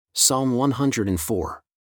Psalm 104.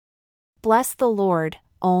 Bless the Lord,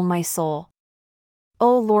 O my soul.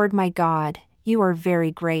 O Lord my God, you are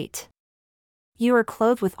very great. You are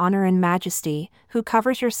clothed with honor and majesty, who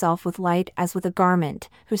covers yourself with light as with a garment,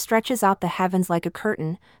 who stretches out the heavens like a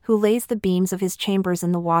curtain, who lays the beams of his chambers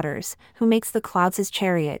in the waters, who makes the clouds his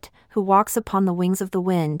chariot, who walks upon the wings of the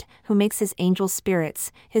wind, who makes his angels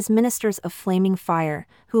spirits, his ministers of flaming fire,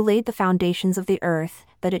 who laid the foundations of the earth,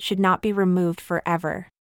 that it should not be removed forever.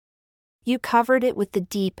 You covered it with the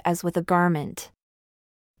deep as with a garment.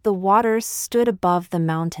 The waters stood above the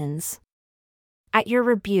mountains. At your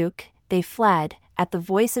rebuke, they fled, at the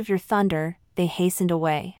voice of your thunder, they hastened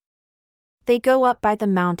away. They go up by the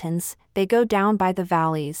mountains, they go down by the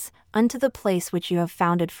valleys, unto the place which you have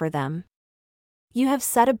founded for them. You have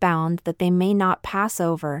set a bound that they may not pass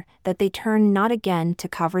over, that they turn not again to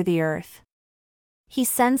cover the earth. He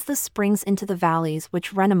sends the springs into the valleys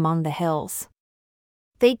which run among the hills.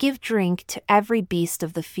 They give drink to every beast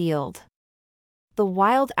of the field. The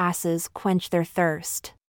wild asses quench their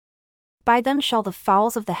thirst. By them shall the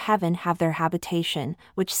fowls of the heaven have their habitation,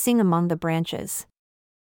 which sing among the branches.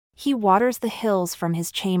 He waters the hills from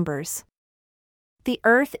his chambers. The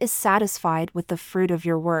earth is satisfied with the fruit of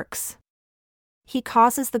your works. He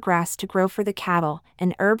causes the grass to grow for the cattle,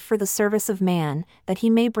 and herb for the service of man, that he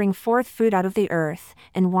may bring forth food out of the earth,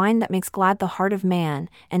 and wine that makes glad the heart of man,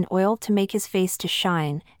 and oil to make his face to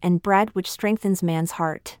shine, and bread which strengthens man's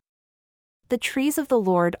heart. The trees of the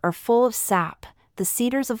Lord are full of sap, the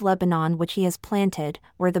cedars of Lebanon which he has planted,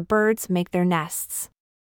 where the birds make their nests.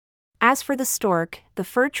 As for the stork, the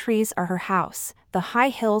fir trees are her house, the high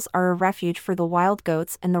hills are a refuge for the wild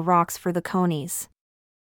goats and the rocks for the conies.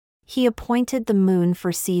 He appointed the moon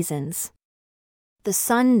for seasons. The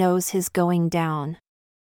sun knows his going down.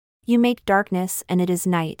 You make darkness and it is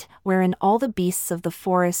night, wherein all the beasts of the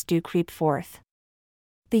forest do creep forth.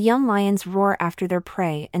 The young lions roar after their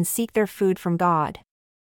prey and seek their food from God.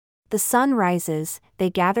 The sun rises, they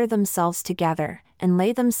gather themselves together, and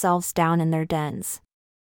lay themselves down in their dens.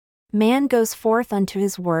 Man goes forth unto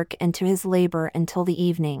his work and to his labor until the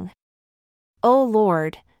evening. O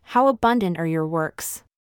Lord, how abundant are your works!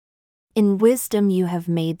 In wisdom you have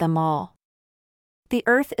made them all. The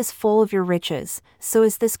earth is full of your riches, so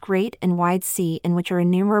is this great and wide sea in which are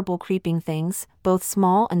innumerable creeping things, both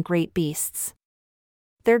small and great beasts.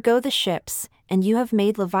 There go the ships, and you have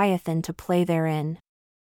made Leviathan to play therein.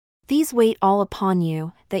 These wait all upon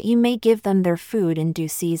you, that you may give them their food in due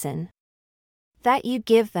season. That you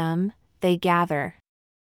give them, they gather.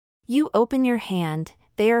 You open your hand,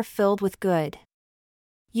 they are filled with good.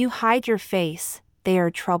 You hide your face, they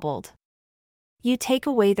are troubled. You take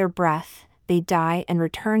away their breath, they die and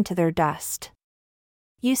return to their dust.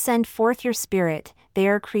 You send forth your spirit, they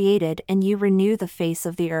are created and you renew the face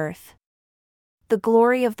of the earth. The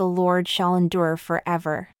glory of the Lord shall endure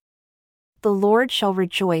forever. The Lord shall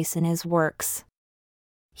rejoice in his works.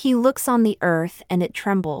 He looks on the earth and it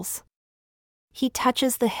trembles. He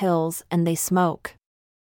touches the hills and they smoke.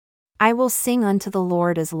 I will sing unto the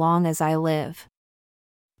Lord as long as I live.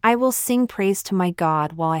 I will sing praise to my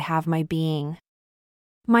God while I have my being.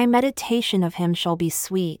 My meditation of him shall be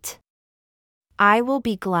sweet. I will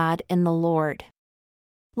be glad in the Lord.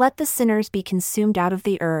 Let the sinners be consumed out of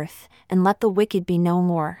the earth, and let the wicked be no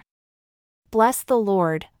more. Bless the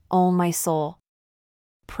Lord, O my soul.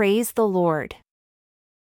 Praise the Lord.